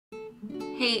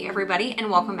Hey everybody, and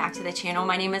welcome back to the channel.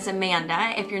 My name is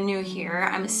Amanda. If you're new here,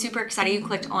 I'm super excited you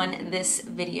clicked on this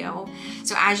video.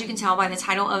 So as you can tell by the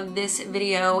title of this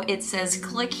video, it says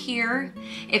click here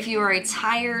if you are a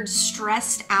tired,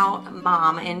 stressed out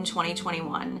mom in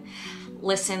 2021.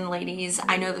 Listen, ladies,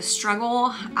 I know the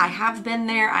struggle. I have been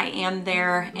there, I am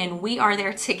there, and we are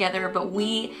there together, but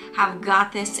we have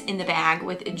got this in the bag.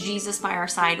 With Jesus by our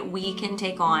side, we can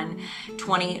take on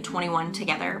 2021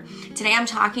 together. Today, I'm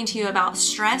talking to you about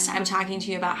stress. I'm talking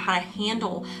to you about how to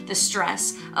handle the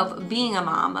stress of being a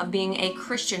mom, of being a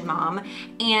Christian mom,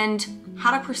 and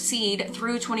how to proceed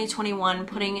through 2021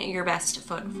 putting your best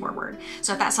foot forward.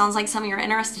 So if that sounds like something you're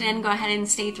interested in, go ahead and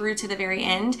stay through to the very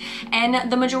end. And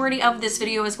the majority of this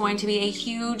video is going to be a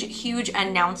huge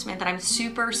announcement that I'm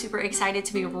super excited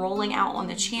to be rolling out on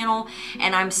the channel,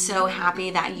 and I'm so happy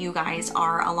that you guys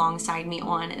are alongside me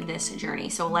on this journey.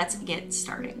 So let's get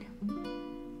started.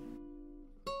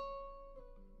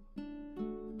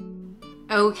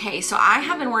 Okay, so I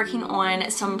have been working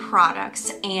on some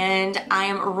products and I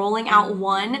am rolling out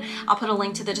one. I'll put a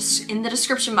link to in the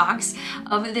description box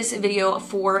of this video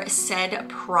for said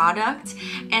product.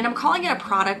 And I'm calling it a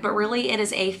product, but really it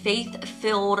is a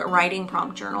faith-filled writing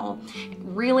prompt journal.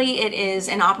 Really, it is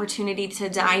an opportunity to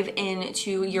dive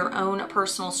into your own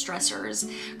personal stressors.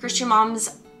 Christian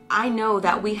moms, I know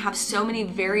that we have so many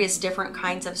various different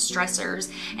kinds of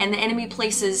stressors, and the enemy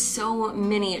places so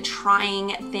many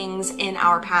trying things in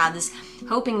our paths,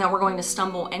 hoping that we're going to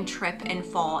stumble and trip and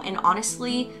fall. And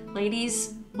honestly,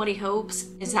 ladies, what he hopes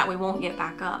is that we won't get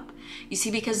back up. You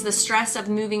see, because the stress of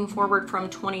moving forward from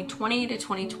 2020 to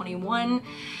 2021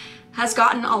 has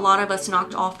gotten a lot of us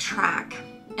knocked off track.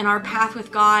 And our path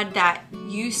with God that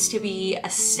used to be a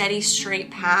steady, straight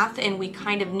path, and we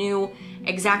kind of knew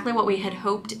exactly what we had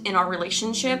hoped in our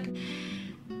relationship,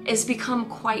 has become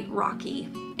quite rocky.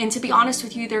 And to be honest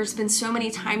with you, there's been so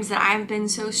many times that I've been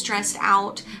so stressed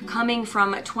out coming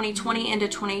from 2020 into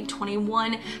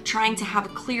 2021, trying to have a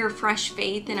clear, fresh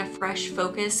faith and a fresh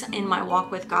focus in my walk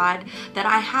with God, that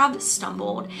I have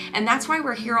stumbled. And that's why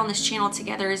we're here on this channel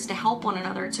together, is to help one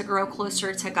another to grow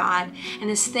closer to God. And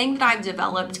this thing that I've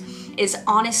developed is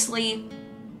honestly,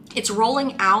 it's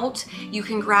rolling out. You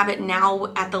can grab it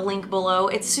now at the link below.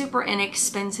 It's super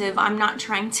inexpensive. I'm not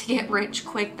trying to get rich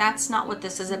quick. That's not what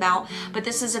this is about. But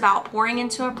this is about pouring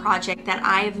into a project that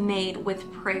I have made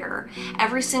with prayer.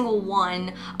 Every single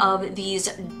one of these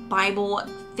Bible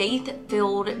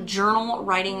faith-filled journal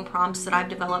writing prompts that I've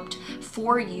developed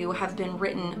for you have been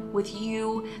written with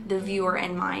you, the viewer,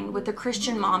 in mind, with the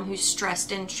Christian mom who's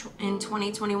stressed in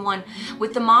 2021,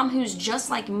 with the mom who's just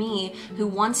like me, who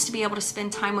wants to be able to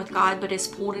spend time with God but is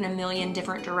pulled in a million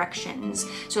different directions.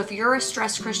 So if you're a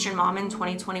stressed Christian mom in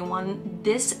 2021,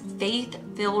 this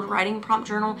faith-filled writing prompt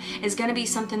journal is going to be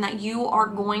something that you are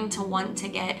going to want to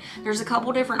get. There's a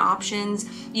couple different options.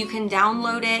 You can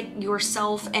download it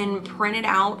yourself and print it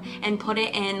out and put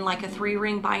it in like a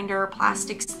 3-ring binder,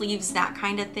 plastic sleeves, that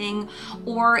kind of thing.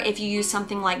 Or if you use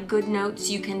something like GoodNotes,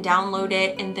 you can download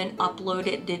it and then upload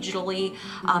it digitally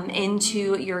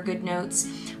into your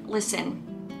GoodNotes. Listen,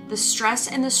 the stress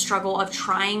and the struggle of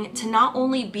trying to not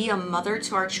only be a mother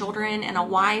to our children and a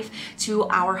wife to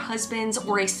our husbands,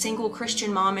 or a single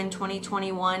Christian mom in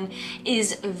 2021,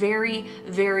 is very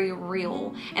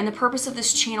real. And the purpose of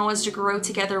this channel is to grow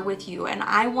together with you. And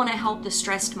I want to help the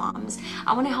stressed moms.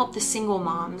 I want to help the single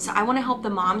moms. I want to help the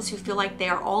moms who feel like they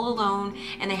are all alone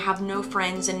and they have no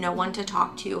friends and no one to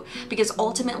talk to. Because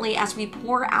ultimately, as we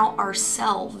pour out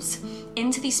ourselves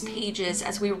into these pages,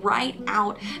 as we write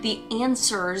out the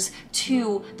answers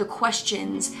to the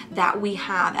questions that we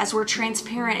have, as we're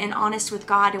transparent and honest with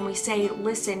God, and we say,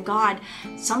 listen, God,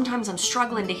 sometimes I'm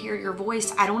struggling to hear your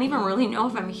voice. I don't even really know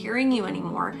if I'm hearing you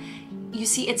anymore. You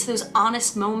see, it's those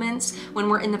honest moments when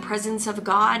we're in the presence of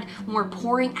God, when we're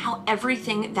pouring out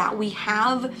everything that we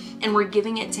have and we're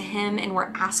giving it to Him, and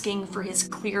we're asking for His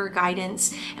clear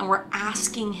guidance, and we're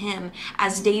asking Him,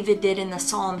 as David did in the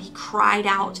Psalm. He cried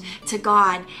out to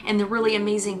God, and the really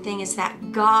amazing thing is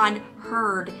that God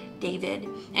heard David,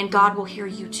 and God will hear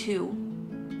you too.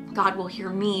 God will hear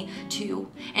me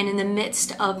too. And in the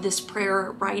midst of this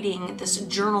prayer writing, this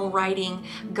journal writing,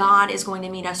 God is going to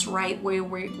meet us right where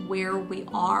we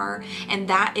are. And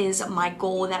that is my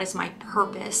goal. That is my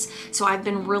purpose. So I've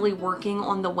been really working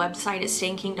on the website at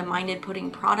Staying Kingdom Minded,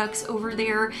 putting products over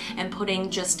there and putting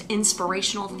just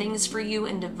inspirational things for you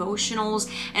and devotionals.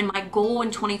 And my goal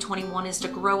in 2021 is to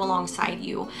grow alongside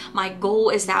you. My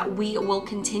goal is that we will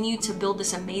continue to build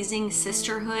this amazing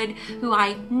sisterhood, who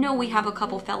I know we have a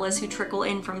couple fellow Cabela's who trickle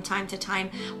in from time to time,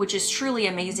 which is truly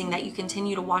amazing that you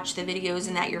continue to watch the videos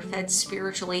and that you're fed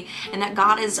spiritually, and that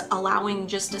God is allowing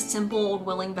just a simple old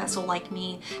willing vessel like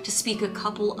me to speak a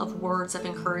couple of words of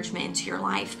encouragement into your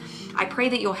life. I pray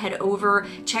that you'll head over,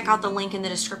 check out the link in the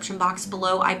description box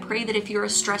below. I pray that if you're a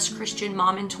stressed Christian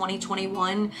mom in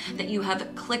 2021, that you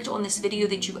have clicked on this video,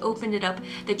 that you've opened it up,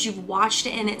 that you've watched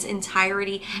it in its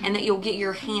entirety, and that you'll get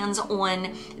your hands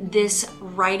on this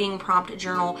writing prompt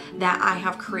journal that I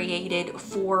have created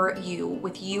for you,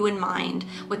 with you in mind,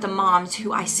 with the moms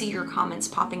who I see your comments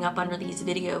popping up under these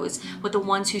videos, with the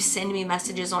ones who send me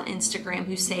messages on Instagram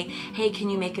who say, hey, can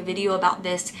you make a video about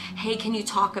this? Hey, can you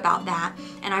talk about that?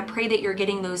 And I pray that you're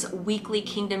getting those weekly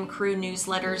Kingdom Crew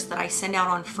newsletters that I send out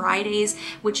on Fridays,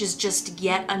 which is just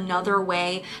yet another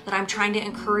way that I'm trying to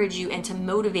encourage you and to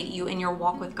motivate you in your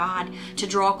walk with God, to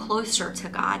draw closer to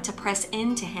God, to press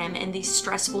into Him in these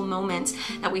stressful moments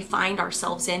that we find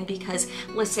ourselves in. Because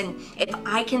listen, if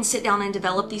I can sit down and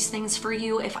develop these things for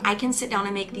you, if I can sit down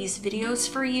and make these videos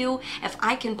for you, if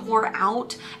I can pour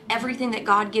out everything that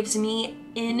God gives me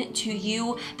into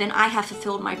you, then I have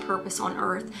fulfilled my purpose on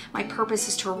earth. My purpose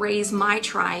is to raise my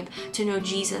tribe to know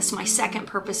Jesus. My second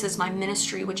purpose is my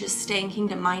ministry, which is staying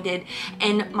kingdom minded.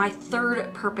 And my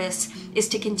third purpose is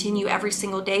to continue every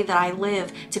single day that I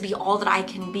live to be all that I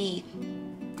can be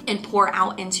and pour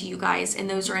out into you guys. And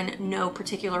those are in no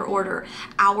particular order.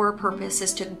 Our purpose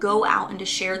is to go out and to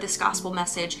share this gospel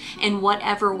message in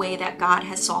whatever way that God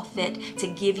has saw fit to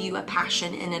give you a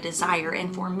passion and a desire.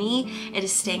 And for me, it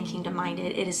is staying kingdom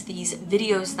minded. It is these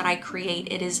videos that I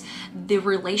create. It is the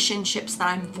relationships that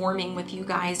I'm forming with you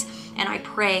guys. And I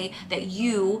pray that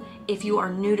you, if you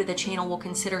are new to the channel, will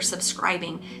consider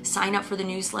subscribing. Sign up for the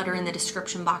newsletter in the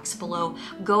description box below.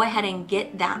 Go ahead and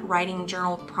get that writing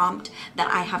journal prompt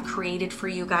that I have created for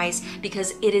you guys,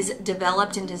 because it is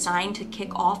developed and designed to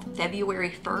kick off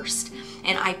February 1st.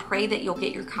 And I pray that you'll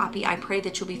get your copy. I pray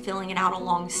that you'll be filling it out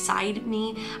alongside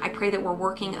me. I pray that we're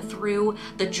working through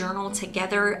the journal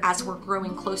together as we're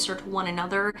growing closer to one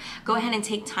another. Go ahead and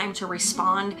take time to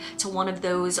respond to one of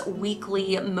those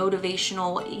weekly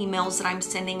motivational emails that I'm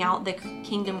sending out, the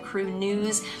Kingdom Crew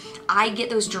News. I get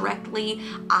those directly.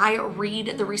 I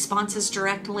read the responses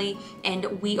directly,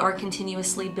 and we are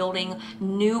continuously building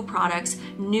new products,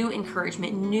 new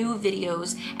encouragement, new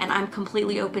videos, and I'm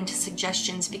completely open to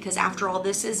suggestions, because after all,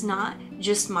 this is not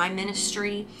just my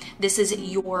ministry. This is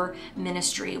your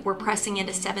ministry. We're pressing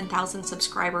into 7,000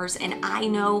 subscribers, and I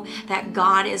know that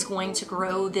God is going to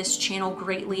grow this channel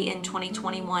greatly in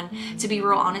 2021. To be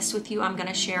real honest with you, I'm going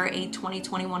to share a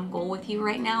 2021 goal with you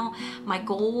right now. My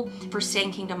goal for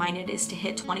Staying Kingdom Minded is to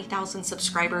hit 20,000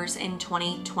 subscribers in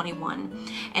 2021.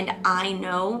 And I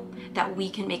know that we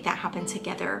can make that happen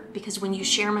together, because when you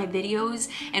share my videos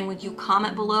and when you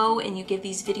comment below and you give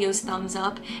these videos thumbs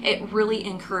up, it really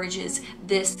encourages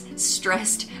this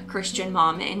stressed Christian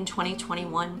mom in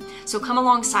 2021. So come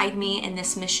alongside me in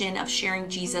this mission of sharing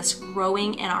Jesus,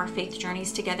 growing in our faith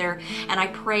journeys together. And I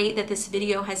pray that this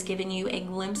video has given you a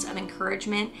glimpse of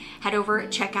encouragement. Head over,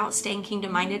 check out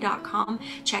stayingkingdomminded.com.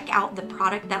 Check out the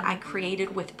product that I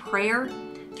created with prayer.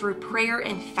 Through prayer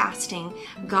and fasting,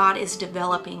 God is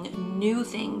developing new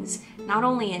things, not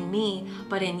only in me,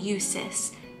 but in you,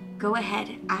 sis. Go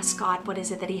ahead, ask God, what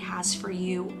is it that He has for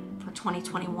you for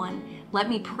 2021? Let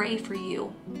me pray for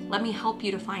you. Let me help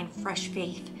you to find fresh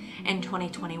faith in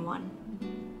 2021.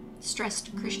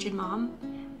 Stressed Christian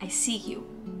mom, I see you.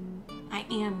 I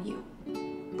am you.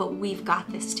 But we've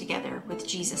got this together with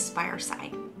Jesus by our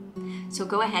side. So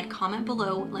go ahead, comment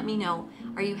below, let me know.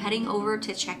 Are you heading over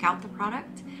to check out the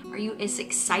product? Are you as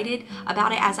excited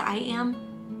about it as I am?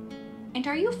 And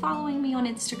are you following me on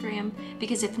Instagram?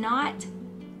 Because if not,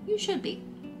 you should be.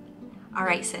 All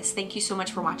right, sis, thank you so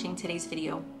much for watching today's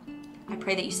video. I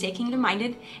pray that you stay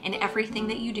kingdom-minded in everything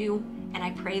that you do, and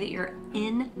I pray that you're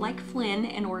in like Flynn,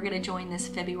 and we're gonna join this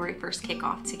February 1st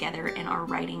kickoff together in our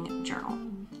writing journal.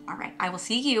 All right, I will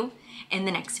see you in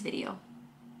the next video.